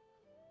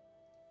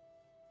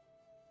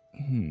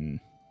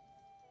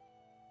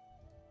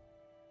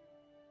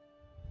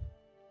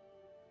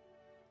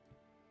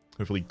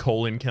 Hopefully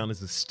Cole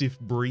encounters a stiff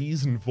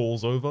breeze and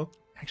falls over.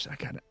 Actually,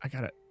 I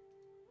got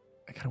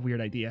a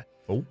weird idea.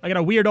 Oh. I got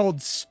a weird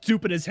old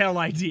stupid as hell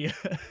idea.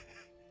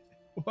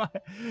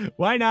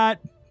 Why not?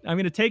 I'm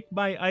gonna take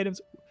my items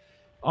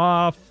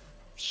off.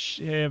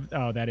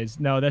 Oh, that's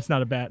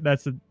not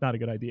a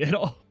good idea at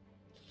all.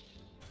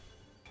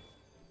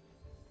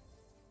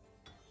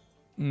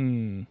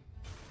 Can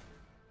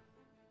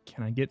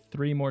I get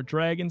 3 more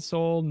Dragon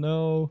Soul?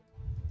 No.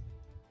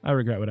 I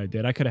regret what I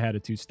did. I could have had a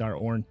 2-star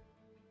Ornn.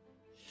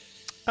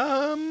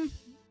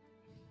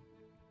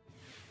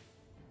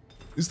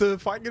 Is the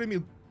fight going to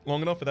be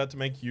long enough for that to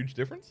make a huge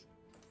difference?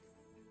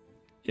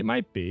 It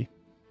might be.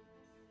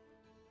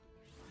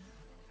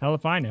 Hell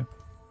if I know.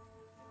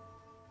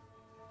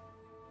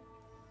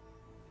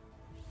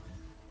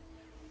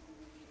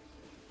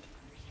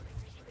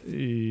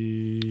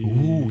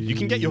 Ooh, you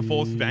can get your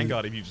 4th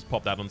Vanguard if you just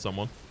pop that on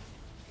someone.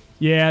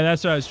 Yeah,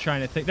 that's what I was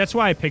trying to think. That's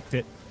why I picked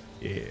it.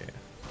 Yeah.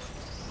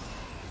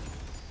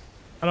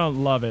 I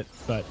don't love it,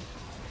 but...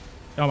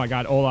 Oh my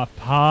god, Olaf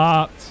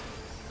popped.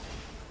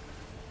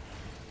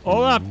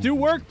 Olaf, do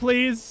work,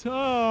 please.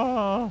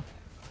 Oh.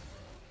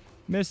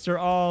 Mr.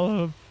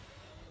 Olive.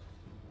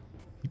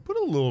 You put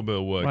a little bit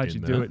of work in there. Why'd you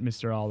do it,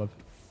 Mr. Olive?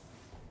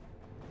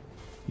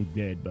 He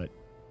did, but...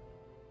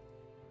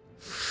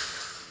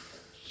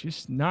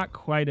 just not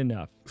quite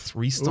enough.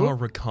 3-star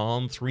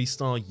Rakan,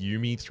 3-star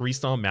Yuumi,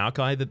 3-star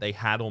Maokai that they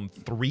had on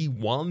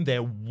 3-1.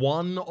 They're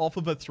 1 off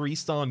of a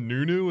 3-star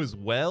Nunu as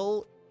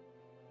well.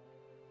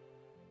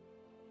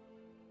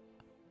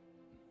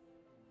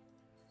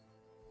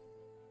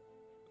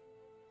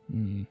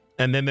 And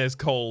then there's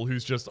Cole,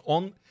 who's just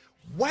on...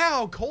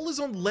 Wow, Cole is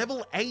on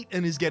level 8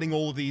 and is getting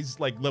all of these,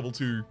 like, level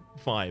 2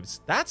 5s.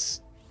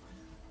 That's...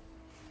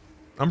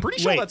 I'm pretty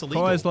sure that's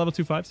illegal. Cole has level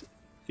 2 5s?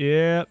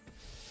 Yep.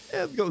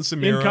 Yeah, they've got the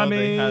Samira. Incoming.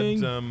 They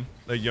had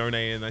a Yone,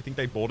 and I think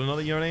they bought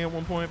another Yone at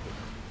one point. But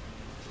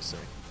just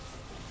saying.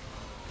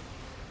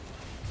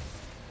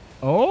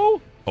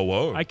 Oh? Oh,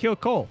 whoa. I killed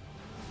Cole.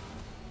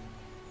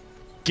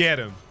 Get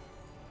him.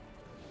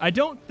 I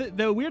don't...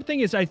 the weird thing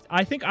is I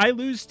think I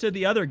lose to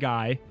the other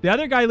guy. The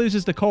other guy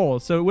loses to Cole,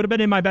 so it would have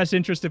been in my best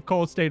interest if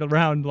Cole stayed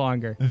around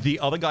longer. The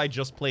other guy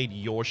just played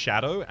your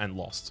Shadow and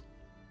lost.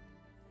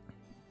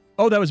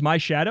 Oh, that was my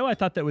Shadow? I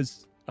thought that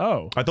was...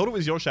 Oh. I thought it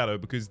was your Shadow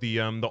because the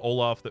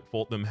Olaf that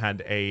fought them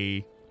had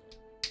a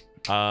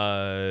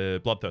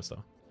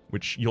Bloodthirster,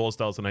 which yours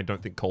does, and I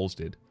don't think Cole's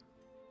did.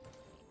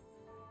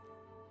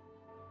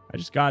 I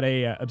just got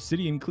a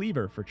Obsidian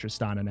Cleaver for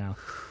Tristana now.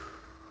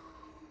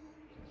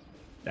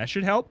 That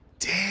should help.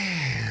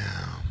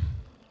 Damn.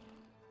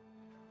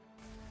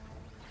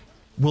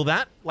 Will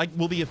that, like,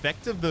 will the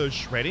effect of the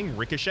shredding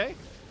ricochet?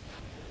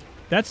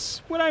 That's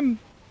what I'm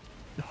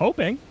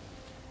hoping.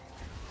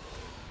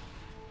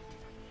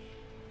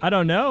 I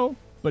don't know,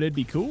 but it'd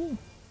be cool.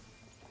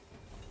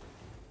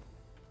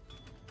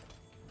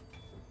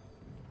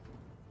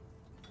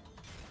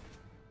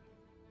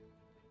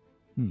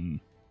 I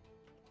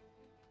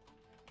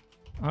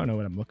don't know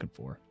what I'm looking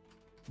for.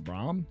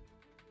 Braum?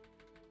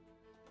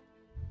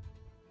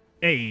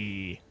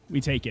 Hey, we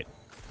take it.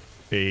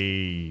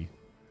 Hey.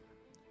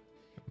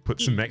 Put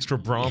some extra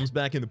Brahms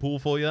back in the pool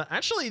for you.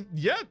 Actually,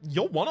 yeah,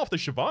 you're one off the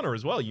Shyvana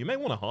as well. You may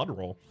want a hard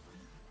roll.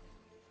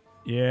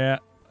 Yeah.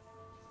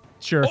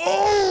 Sure.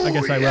 Oh, I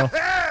guess I will.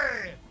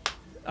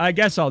 I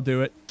guess I'll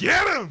do it.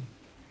 Get him!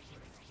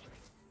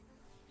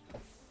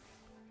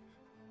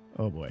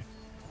 Oh boy.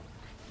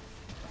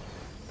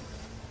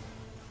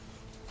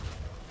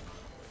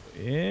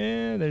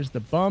 Yeah, there's the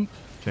bump.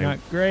 Okay. Not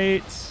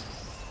great.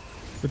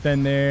 But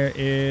then there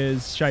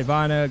is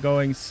Shyvana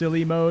going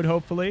silly mode,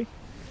 hopefully.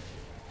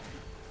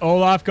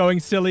 Olaf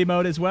going silly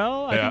mode as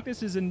well. I think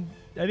this is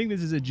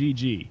a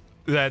GG.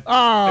 That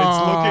Oh,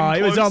 it's looking close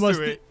it was almost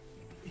to it.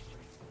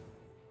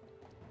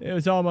 It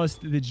was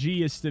almost the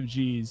G'est of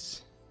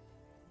G's.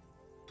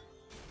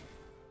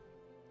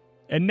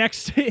 And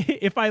next,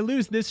 if I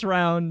lose this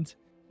round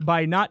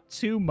by not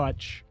too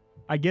much,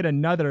 I get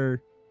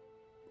another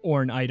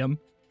Ornn item,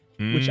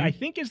 which I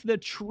think is the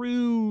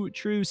true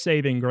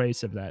saving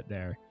grace of that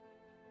there.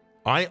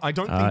 I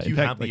don't think you in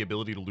fact, have the like-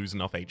 ability to lose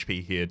enough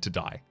HP here to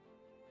die.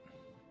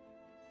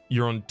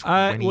 You're on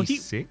Well,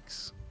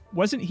 26?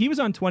 He was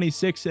on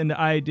 26 and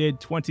I did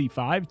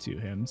 25 to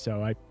him,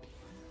 so I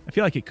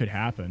feel like it could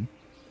happen.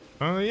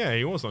 Oh, yeah,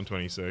 he was on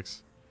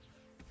 26.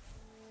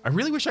 I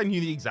really wish I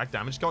knew the exact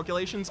damage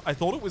calculations. I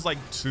thought it was like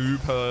 2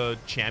 per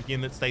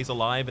champion that stays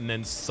alive and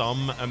then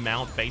some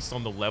amount based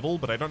on the level,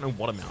 but I don't know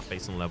what amount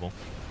based on level.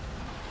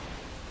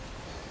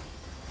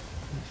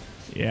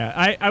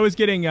 Yeah, I was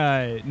getting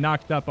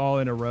knocked up all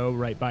in a row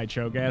right by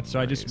Cho'Gath, so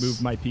I just Nice.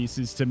 moved my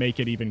pieces to make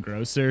it even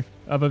grosser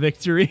of a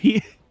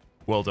victory.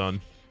 Well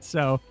done.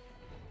 So,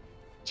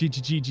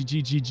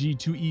 GG,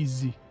 too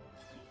easy.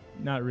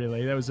 Not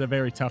really. That was a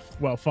very tough,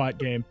 well-fought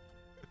game.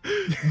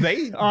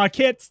 They Oh, I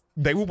can't...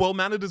 they were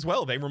well-mannered as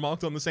well. They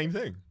remarked on the same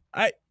thing.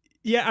 I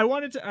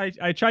wanted to...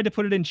 I tried to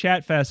put it in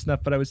chat fast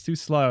enough, but I was too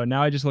slow, and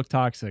now I just look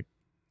toxic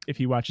if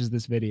he watches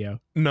this video.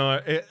 No,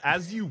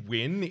 as you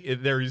win,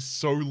 there is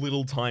so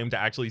little time to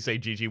actually say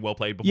GG, well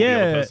played before the Yeah.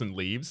 other person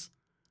leaves.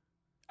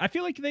 I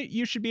feel like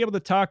you should be able to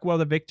talk while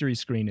the victory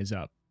screen is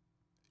up.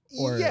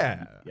 Or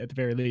yeah. at the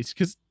very least,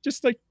 because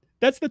just like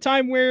that's the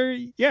time where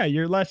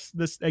you're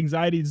this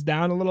anxiety's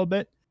down a little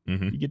bit.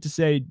 Mhm. You get to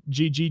say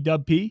GG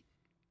dub P.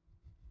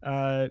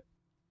 Yeah.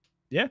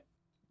 Who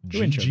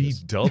introed this?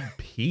 GG dub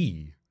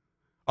P.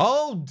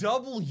 Oh,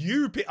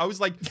 WP. I was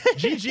like,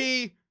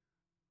 GG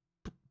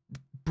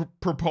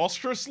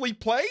preposterously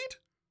played?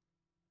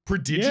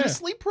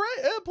 Prodigiously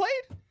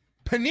played?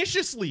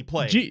 Perniciously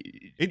played.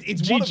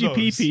 It's one of those.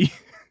 GGPP.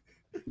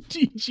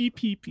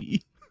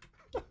 GGPP.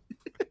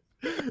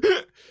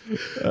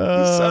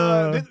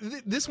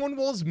 This one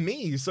was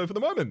me. So for the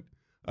moment,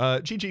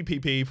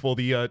 GGPP for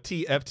the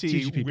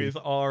TFT GGPP. with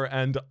R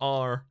and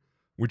R,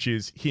 which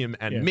is him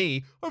and Yeah.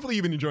 me. Hopefully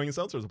you've been enjoying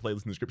yourselves. There's a playlist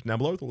in the description down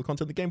below with all the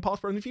content of the game,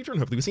 past, present, and future, and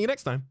hopefully we'll see you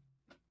next time.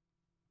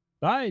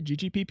 Bye.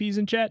 GGPP's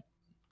in chat.